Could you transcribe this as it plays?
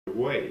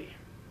away.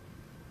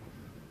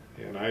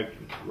 And I was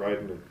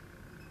riding a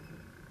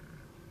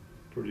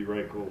pretty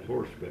rank old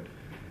horse, but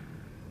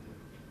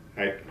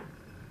I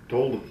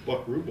told the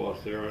buckaroo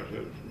boss there, I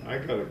said, I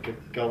got to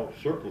gallop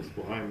circles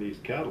behind these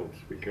cattle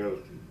because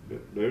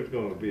there's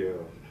going to be a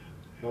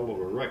hell of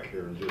a wreck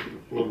here in just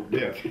a little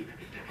bit.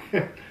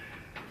 And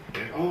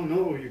oh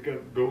no, you got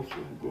to go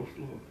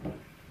slow.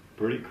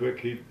 Pretty quick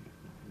he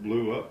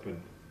blew up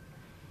and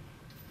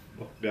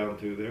walked down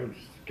through there and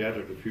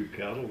scattered a few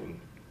cattle. And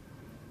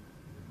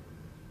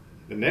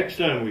the next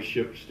time we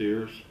shipped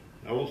steers,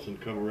 Ellison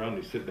come around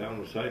and he sat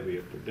down beside me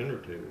at the dinner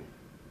table.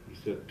 He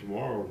said,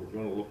 tomorrow we're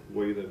going to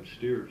weigh them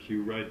steers.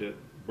 You ride that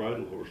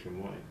bridle horse of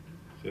mine.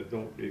 He said,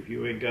 don't, if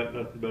you ain't got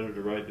nothing better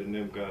to ride than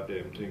them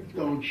goddamn things.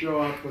 Don't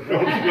show up.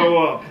 Don't show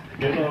up.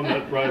 Get on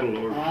that bridle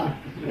horse.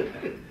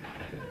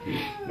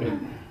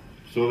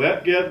 So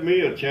that gave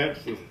me a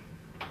chance to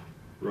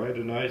ride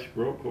a nice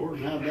broke horse.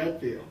 How'd that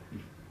feel?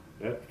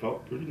 That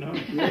felt pretty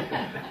nice.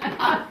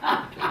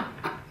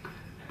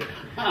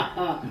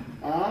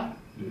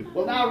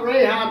 Well, now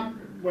Ray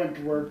went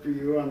to work for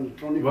you on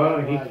 25.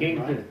 Well, he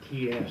came to the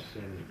TS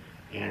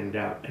and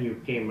he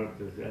came up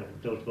with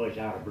those boys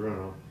out of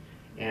Bruno.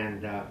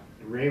 And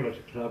Ray was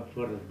a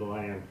club-footed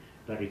boy,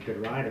 but he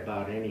could ride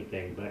about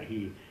anything. But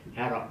he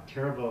had a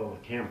terrible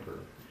temper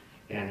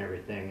and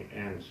everything.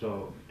 And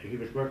so he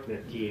was working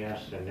at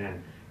TS, and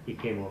then he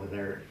came over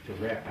there to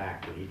rep.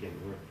 Actually, he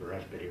didn't work for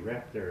us, but he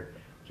repped there.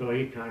 So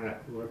he kind of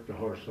worked the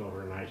horse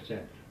over, and I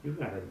said,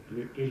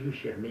 you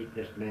should meet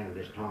this man,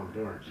 this Tom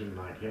Dorrance. He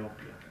might help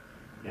you.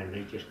 And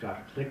they just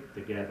got clicked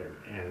together.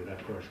 And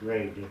of course,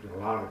 Ray did a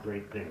lot of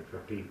great things for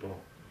people,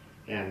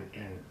 and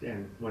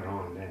went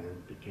on then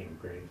and became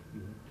great.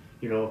 Mm-hmm.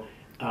 You know,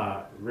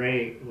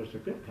 Ray was a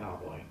good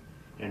cowboy,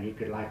 and he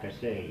could, like I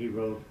say, he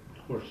rode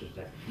horses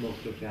that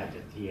most of us at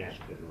the TS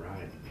couldn't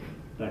ride.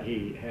 But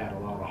he had a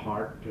lot of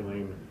heart to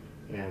him,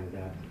 and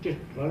he's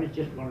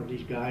just one of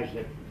these guys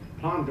that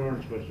Tom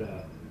Dorrance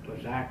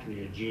was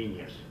actually a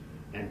genius,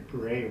 and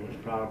Ray was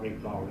probably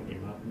following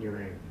him up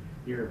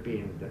near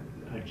being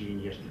a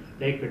genius.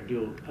 They could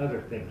do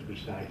other things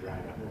besides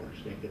ride a horse.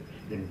 They could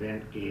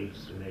invent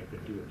gates, and they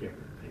could do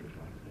different things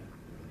like that.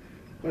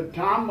 But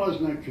Tom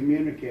wasn't a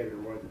communicator,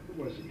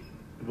 was he?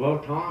 Well,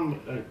 Tom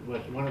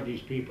was one of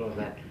these people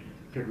that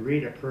could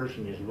read a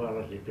person as well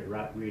as he could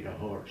read a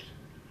horse.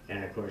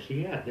 And of course,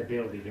 he had the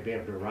ability to be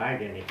able to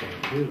ride anything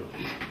too.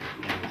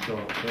 And so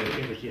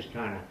it was just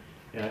kind of,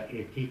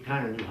 he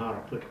kind of knew how to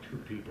put two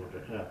people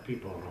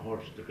on a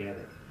horse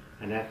together.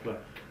 And that's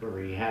where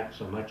he had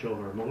so much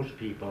over most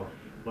people.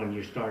 When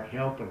you start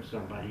helping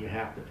somebody, you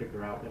have to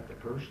figure out what the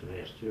person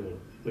is too,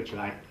 which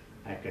I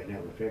could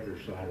never figure,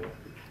 so I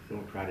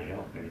don't try to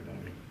help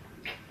anybody.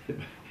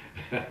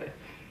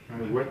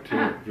 I went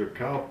to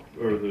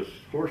this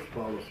horse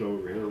palace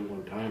over here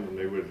one time,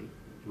 and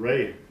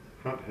Ray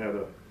Hunt had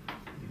a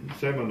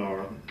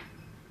seminar,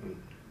 and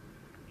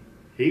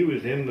he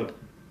was in the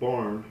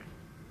barn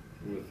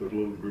with a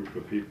little group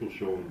of people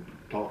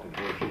talking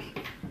horses.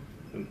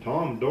 And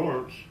Tom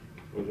Dorrance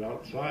was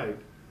outside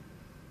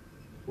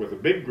with a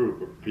big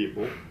group of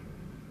people,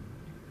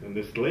 and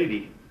this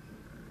lady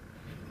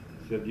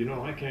said, you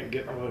know, I can't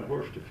get my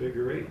horse to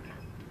figure 8.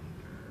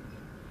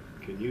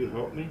 Can you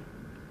help me?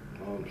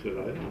 Tom said,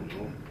 I don't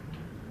know.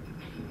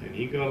 And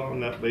he got on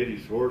that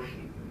lady's horse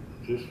and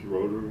just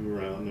rode him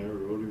around there,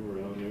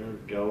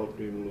 galloped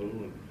him a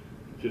little, and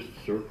just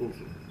circles.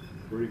 And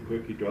pretty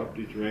quick he dropped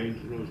his reins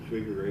and was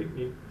figure 8. And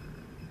he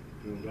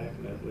came back,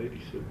 and that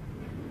lady said,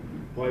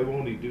 why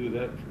won't he do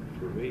that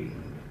for me?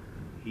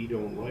 He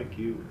don't like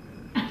you.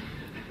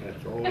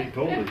 That's all he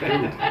told her,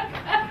 too.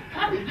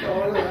 He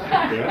told her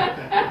that?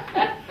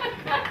 Yeah.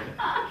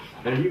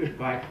 And he was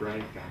quite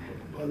frank on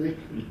it. Was he?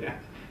 Yeah.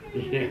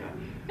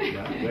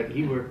 But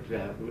he worked,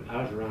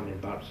 I was around him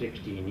about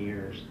 16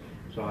 years,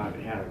 so I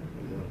had a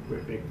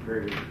big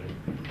period.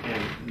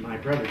 And my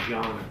brother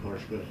John, of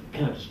course,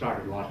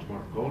 started lots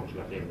more colts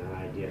with him than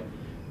I did.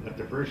 But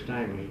the first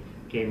time he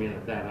came in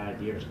with that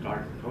idea of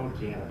starting colts,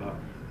 he had about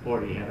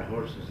 40 head of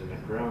horses in the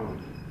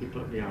ground. He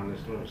put me on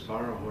this little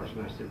sorrel horse,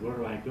 and I said, where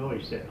do I go?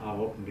 He said,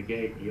 I'll open the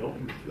gate. He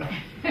opened it.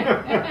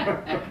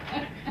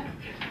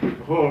 A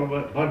whole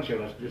bunch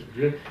of us just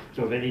drift.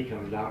 So then he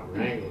comes out and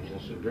wrangles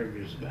us and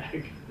brings us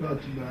back.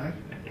 That's back.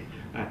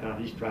 I thought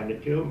he's trying to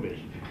kill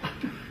me.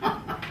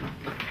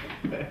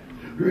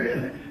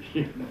 Really?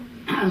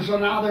 So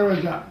now there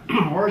was a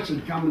horse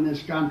that come in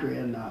this country,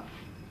 and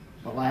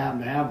well, I happen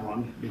to have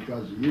one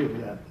because of you,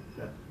 that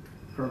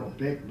Colonel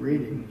Pick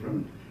breeding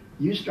from.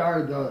 You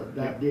started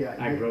that deal.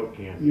 I broke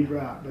him. You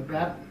brought, but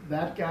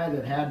that guy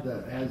that has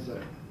the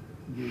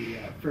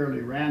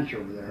Fairleigh Ranch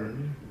over there,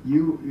 mm-hmm.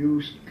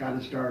 you kind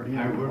of started him.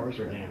 I worked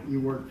for him. You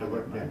worked for him. I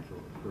worked him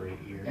for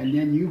 8 years. And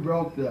then you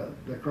broke the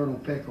Colonel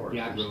Pick horse.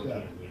 Yeah, I broke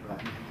him. Yeah.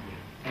 Right.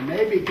 And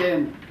they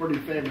became pretty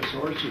famous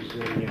horses.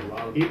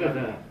 Yeah. He was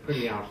a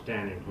pretty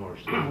outstanding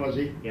horse. Was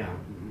he? Yeah.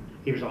 Mm-hmm.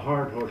 He was a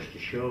hard horse to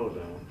show,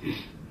 though.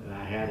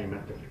 I had him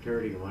at the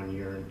fraternity one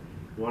year, and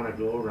won a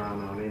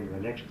go-around on him. The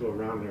next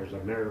go-around, there was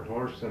a mirror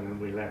horse, and then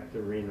we left the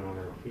arena on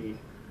our feet.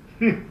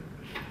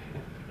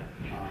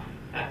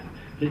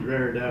 He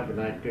reared up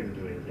and I couldn't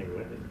do anything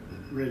with it.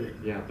 Really?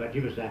 Yeah, but he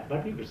was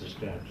a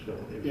stud, so.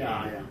 It was,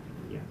 Yeah.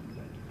 Yeah,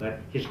 but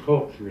his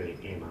coats really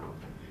came out.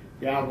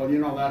 Yeah, well, you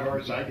know, that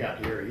horse I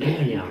got here,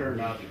 he Yeah. turned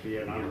out to be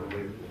an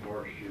unbelievable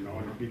horse, you know,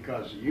 and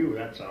because of you,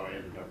 that's how I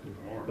ended up with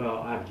the horse.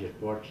 Well, I'm just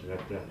fortunate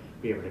to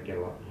be able to get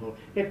a lot of horse.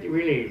 It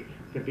really,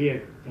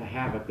 to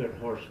have a good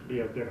horse, be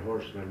a good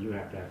horseman, you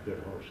have to have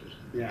good horses.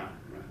 Yeah,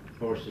 right.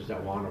 Horses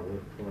that want to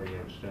work for you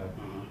and stuff.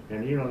 Uh-huh.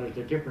 And you know, there's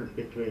a difference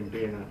between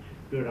being a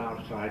good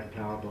outside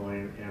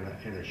cowboy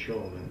and a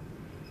showman.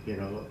 You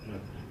know,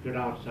 a good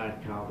outside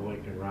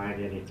cowboy can ride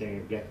anything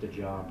and get the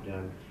job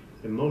done.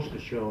 And most of the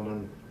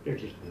showmen, they're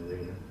just an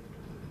arena.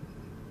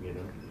 You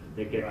know,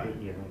 they get, Right.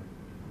 you know.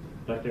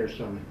 But there's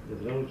some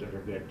of those that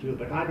are good too.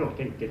 But I don't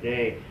think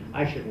today,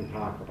 I shouldn't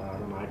talk about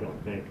them, I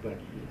don't think. But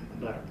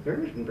there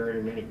isn't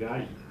very many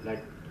guys,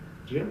 like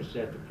Jim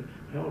said,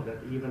 hell, that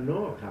even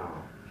know a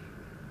cow.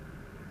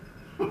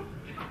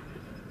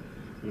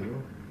 You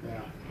know?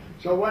 Yeah.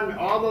 So when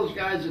all those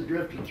guys that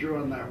drifted through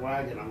on that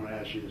wagon, I'm going to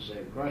ask you the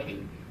same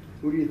question.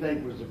 Who do you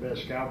think was the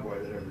best cowboy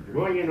that ever drifted?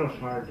 Well, you know, it's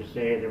hard to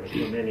say. There were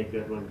so many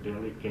good ones,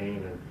 Billy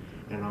Kane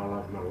and all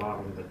of them, a lot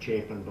of them, the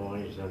Chapin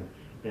boys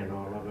and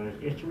all of them.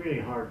 It's really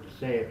hard to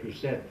say. If you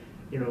said,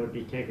 you know, it would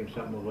be taking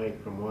something away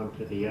from one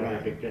to the other,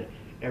 Right. because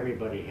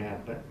everybody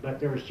had. But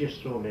there was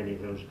just so many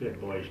of those good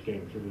boys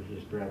came through,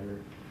 his brother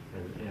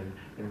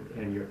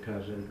and your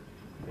cousin.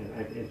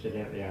 And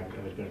incidentally, I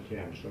was going to say,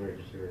 I'm sorry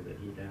to hear that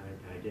he died.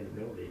 I didn't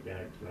know that he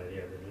died till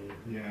the other day.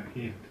 Yeah,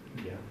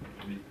 Yeah.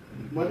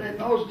 But in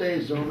those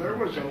days, though, there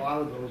was a lot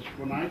of those,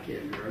 when I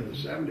came here in the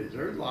 70s,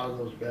 there was a lot of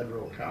those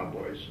bedroll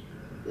cowboys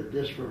that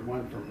just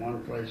went from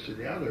one place to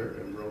the other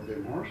and rode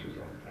them horses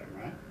all the time,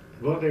 right?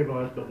 Well, there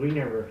was, but we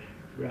never,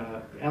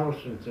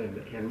 Ellison's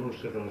and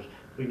most of those,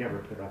 we never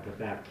put up with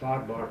that.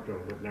 Claude Bartow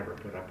would never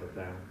put up with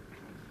that.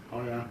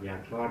 Oh, yeah? Yeah,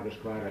 Claude was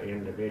quite an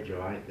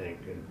individual, I think,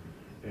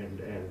 and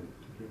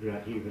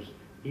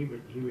he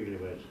really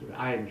was.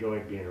 I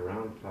enjoyed being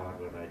around Claude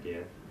when I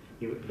did.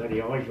 But he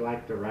always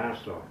liked to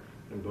wrestle,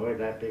 and boy,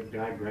 that big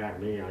guy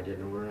grabbed me. I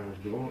didn't know where I was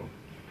going.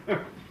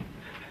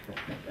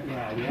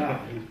 Well,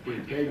 yeah, he's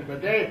pretty big.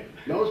 But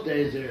those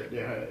days,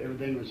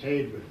 everything was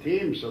hayed with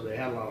teams, so they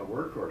had a lot of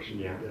workhorses.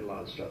 Yeah. They did a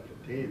lot of stuff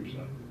with teams.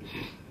 So.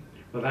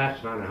 Well,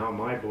 that's not how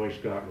my boys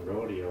got in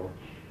rodeo.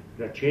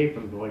 The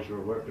Chapin boys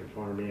were working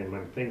for me, and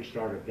when things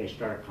started, they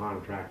started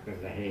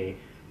contracting the hay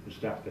and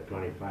stuff, the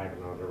 25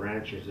 and all the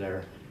ranches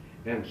there.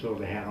 And so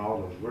they had all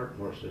those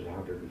workhorses,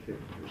 150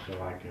 or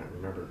so, I can't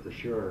remember for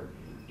sure.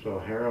 So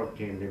Harold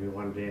came to me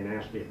one day and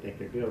asked me if they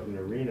could build an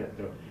arena at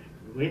the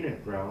arena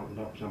ground,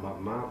 up some of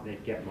them out.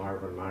 They'd get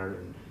Marvin Meyer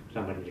and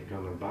somebody to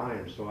come and buy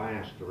them. So I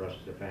asked the rest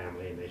of the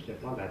family, and they said,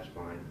 well, that's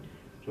fine.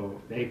 So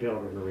they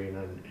built an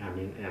arena,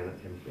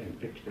 and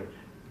fixed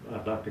a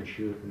buck and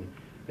shoot, and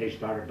they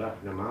started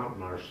bucking them out,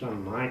 and our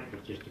son Mike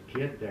was just a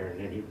kid there, and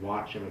then he'd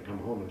watch them and come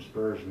home and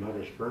spur his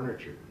mother's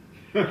furniture.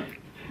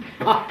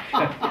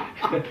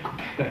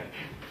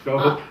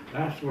 So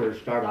that's where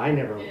it started. I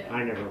never been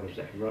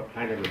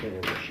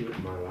in a shoot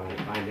in my life.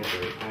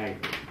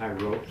 I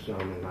roped some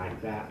and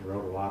like that, and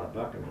rode a lot of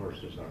bucking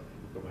horses,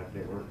 but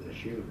they weren't in the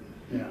shoot.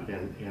 Yeah.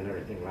 And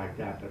everything like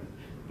that.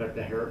 But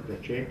the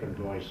Chapin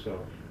boys,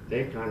 so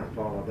they kind of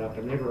followed up,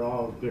 and they were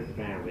all good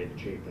family. The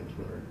Chapins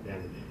were,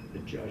 and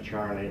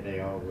Charlie,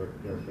 they all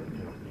worked there for the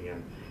company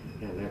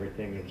and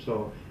everything. And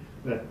so,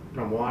 but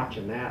from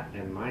watching that,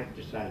 and Mike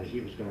decided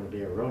he was going to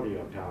be a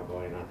rodeo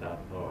cowboy, and I thought,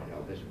 oh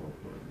hell, this won't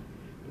work.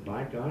 But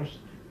by gosh,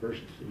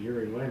 first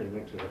year he went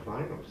to the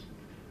finals.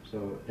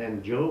 So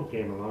then Joe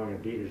came along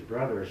and beat his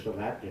brother, so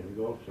that didn't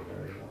go so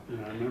very well.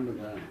 Yeah, I remember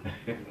that.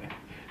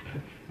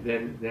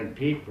 Then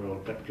Pete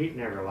rode, but Pete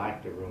never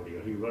liked the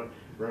rodeo. He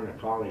run a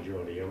college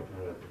rodeo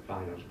the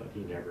finals, but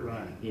he never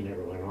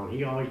went on.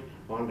 He always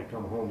wanted to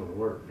come home and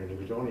work, and he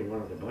was only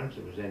one of the bunch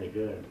that was any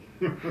good.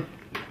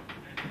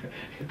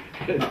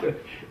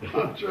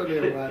 I'm sure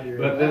they're glad to hear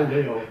But that.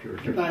 then they all sure.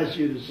 It's nice of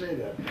you to say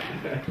that.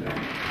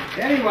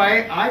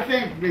 Anyway, I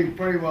think we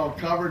pretty well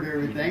covered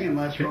everything,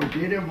 unless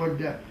Rosita would.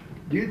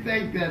 Do you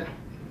think that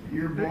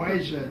your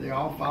boys, they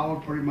all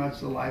followed pretty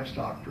much the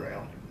livestock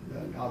trail?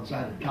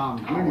 Outside of Tom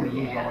Jr.,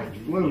 who's always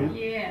flew.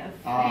 Yes,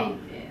 they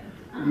did.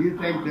 Do you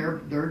think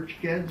their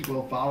kids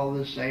will follow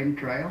the same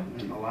trail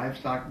in the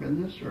livestock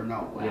business, or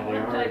no? Well, Yeah, they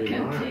if already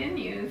it are.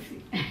 continues,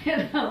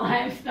 if the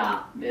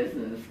livestock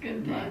business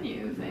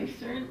continues, they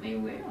certainly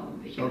will.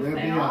 Because So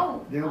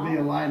there'll be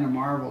a line of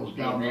marvels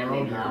they down the really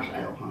road here love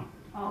still, it. huh?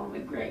 all the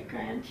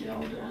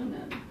great-grandchildren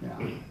and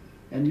Yeah.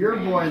 And your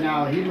boy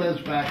now, he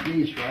lives back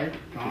east, right,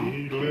 Tom?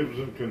 He lives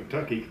in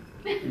Kentucky,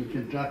 In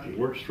Kentucky.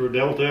 works for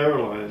Delta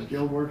Airlines.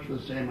 Still works for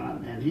the same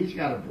one, and he's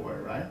got a boy,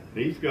 right?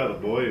 He's got a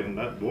boy, and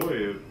that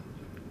boy,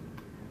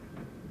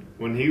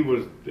 when he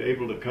was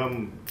able to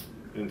come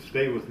and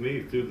stay with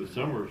me through the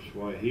summers,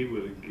 why he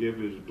would give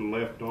his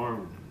left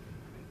arm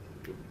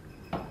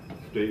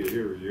stay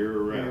here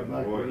year Yeah, round.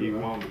 back Boy, he there,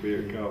 wanted to be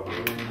a cowboy.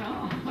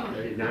 Oh.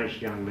 He's a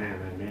nice young man,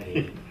 I met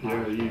him.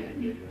 Yeah,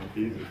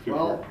 he's a super.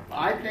 Well,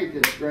 I think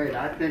it's great.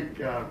 I think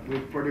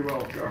we've pretty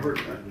well covered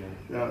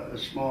a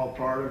small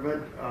part of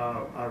it.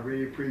 I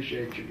really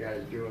appreciate you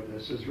guys doing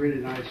this. It's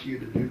really nice of you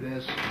to do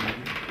this.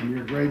 And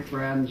you're great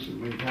friends,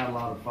 and we've had a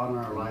lot of fun in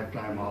our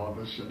lifetime, all of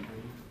us. And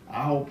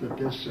I hope that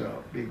this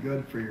will be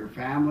good for your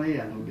family,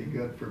 and it'll be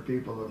good for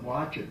people that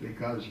watch it,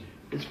 because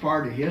it's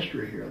part of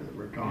history here that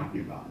we're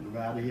talking about,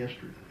 Nevada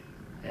history.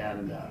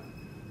 And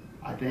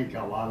I think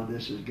a lot of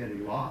this is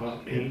getting lost.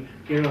 Well,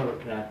 you know,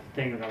 the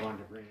thing that I wanted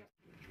to bring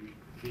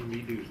up. See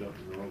me do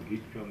something wrong,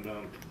 he'd come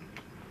down,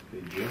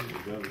 say, Jim,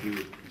 you gotta do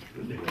it.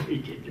 He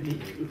did to me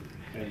too.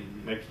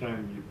 And next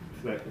time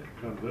that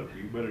comes up,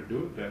 you better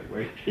do it that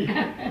way.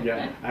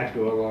 Yeah, I'd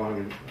go along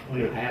and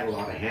I had a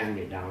lot of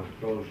hand-me-down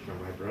clothes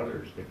from my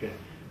brothers because,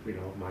 you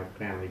know, my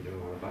family didn't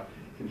know about.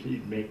 And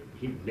he'd make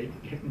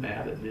get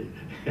mad at me.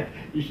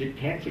 He said,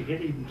 "Can't you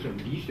get him some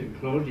decent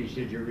clothes?" He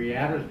said, "Your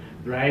Riata's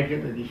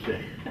dragging," and he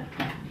said.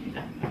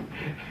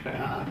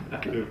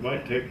 It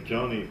might take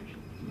Johnny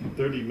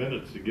 30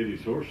 minutes to get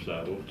his horse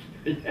saddled.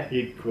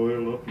 He'd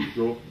coil up his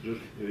rope,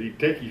 he'd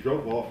take his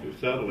rope off his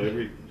saddle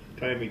every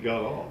time he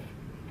got off.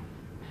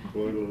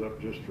 Coil it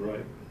up just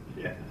right.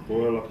 Yeah.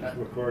 Coil up his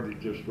McCarty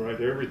just right.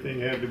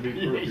 Everything had to be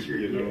perfect, Sure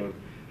you know.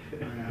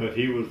 But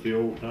he was the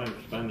old-time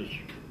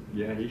Spanish.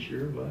 Yeah, he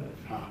sure was.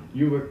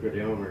 You worked with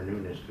Elmer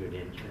Nunes too,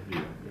 didn't you?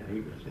 Yeah. Yeah, he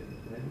was in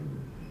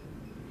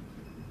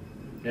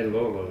it. And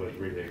Lola was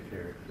really a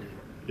character.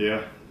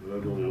 Yeah,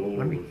 that old Lola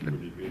Let me- was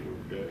pretty good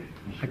old guy.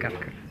 I got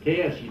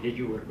Tejas, did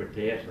you work with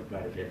Tejas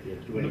quite a bit?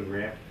 When he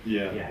rep?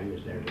 Yeah. Yeah, he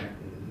was there repping.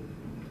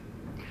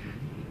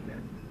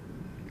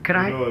 Could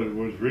You I? know, it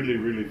was really,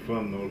 really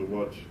fun though to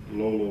watch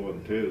Lolo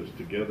and Tiz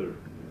together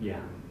Yeah.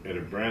 at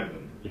a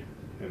Brandon. Yeah.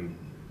 And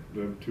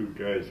them two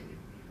guys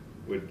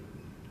would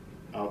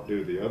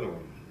outdo the other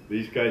one.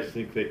 These guys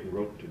think they can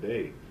rope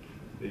today.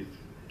 These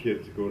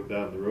kids go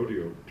down the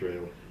rodeo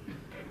trail.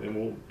 Them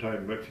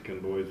old-time Mexican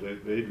boys,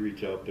 they'd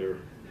reach out there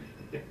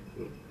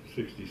with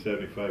 60,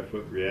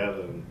 75-foot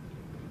riata, and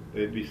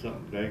they'd be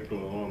something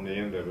dangling on the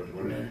end of it.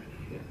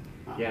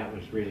 Yeah, it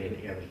was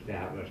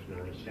that was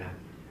nice.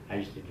 I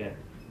used to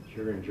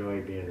sure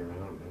enjoy being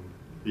around them.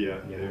 Yeah,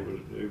 Yeah.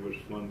 it was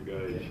fun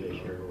guys. Yes, they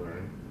sure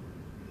were.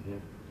 Yeah.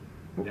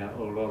 Yeah,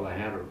 old Lola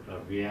had a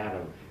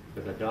riata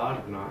with a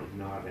dog knot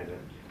in it,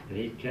 and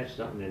he'd catch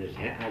something in his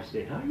hand. I'd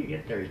say, "How do you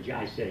get there?"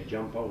 I said,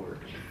 "Jump over."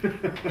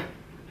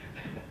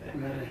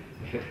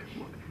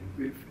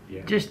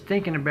 Yeah. Just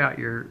thinking about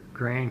your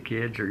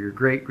grandkids or your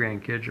great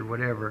grandkids or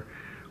whatever,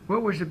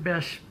 what was the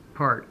best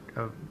part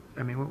of?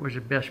 I mean, what was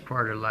the best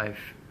part of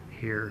life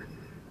here,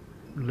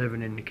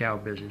 living in the cow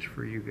business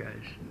for you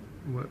guys?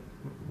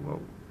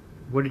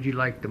 What did you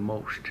like the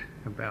most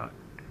about?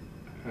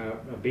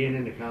 Being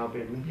in the cow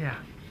business. Yeah,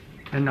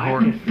 and the I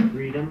horse. guess the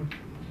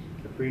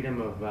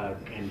freedom of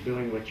and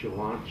doing what you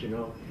want. You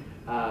know,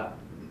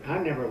 I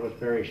never was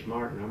very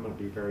smart, and I'm going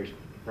to be very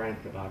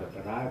frank about it.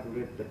 But I've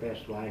lived the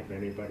best life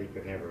anybody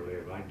could ever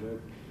live. I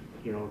lived,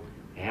 you know,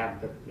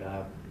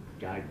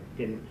 I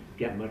didn't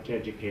get much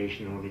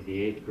education, only the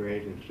 8th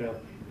grade and stuff.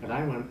 But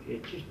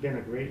it's just been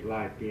a great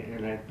life.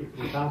 And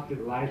without the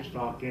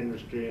livestock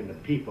industry and the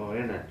people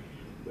in it,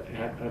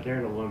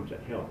 they're the ones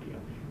that help you.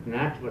 And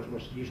that's what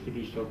used to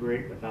be so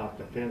great without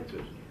the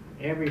fences.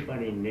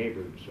 Everybody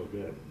neighbored so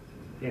good.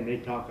 And they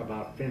talk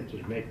about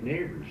fences make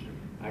neighbors.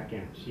 I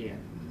can't see it.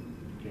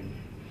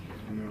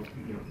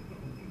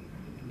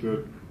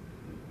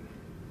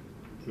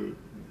 The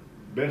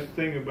best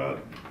thing about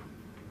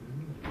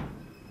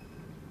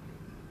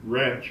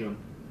ranching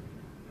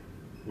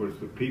was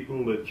the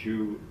people that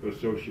you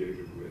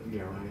associated with.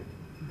 Yeah, right.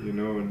 You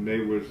know, and they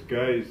was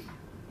guys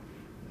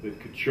that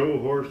could show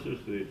horses,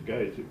 these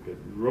guys that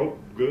could rope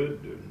good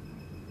and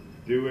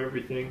do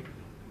everything,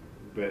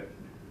 but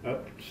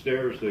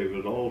upstairs they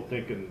was all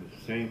thinking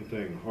the same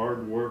thing,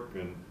 hard work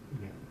and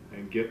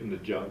getting the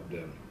job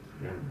done.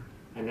 Yeah.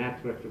 And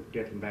that's what we're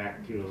getting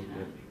back to,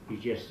 what he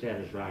just said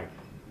is right.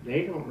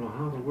 They don't know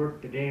how to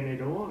work today and they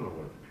don't want to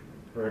work.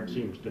 Or it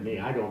seems to me,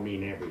 I don't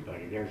mean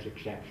everybody, there's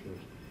exceptions,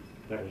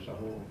 but as a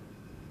whole.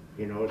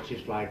 You know, it's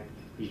just like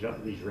these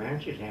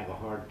ranches have a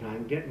hard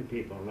time getting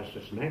people unless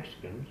it's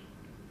Mexicans.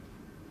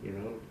 You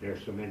know,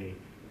 there's so many,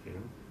 you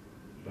know,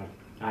 but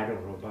I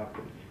don't know about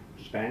the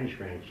Spanish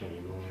ranch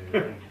anymore.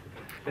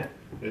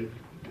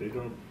 They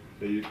don't,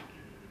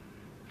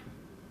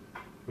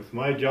 with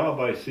my job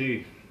I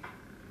see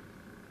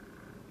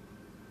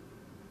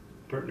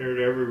pretty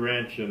near every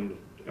ranch in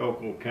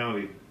Elko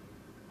County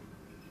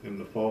in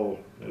the fall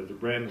as a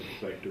brand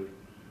inspector,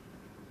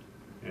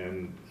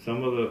 and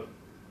some of the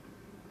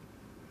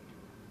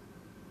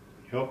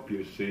help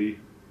you see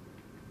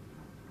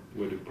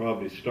would have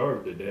probably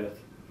starved to death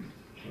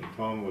when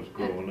Tom was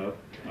growing up.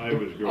 I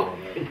was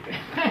growing up.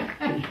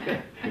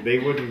 They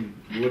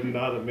would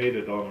not have made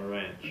it on a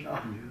ranch.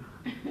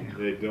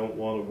 They don't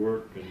want to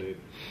work, and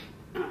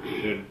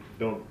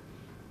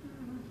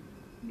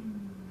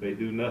they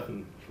do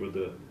nothing for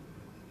the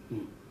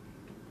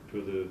for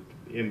the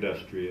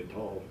industry at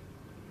all.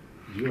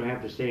 Do you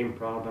have the same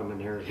problem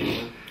in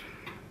Arizona?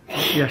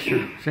 Yes,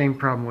 sir. Same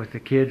problem with the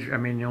kids. I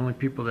mean, the only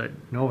people that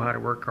know how to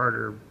work hard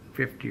are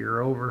 50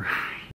 or over.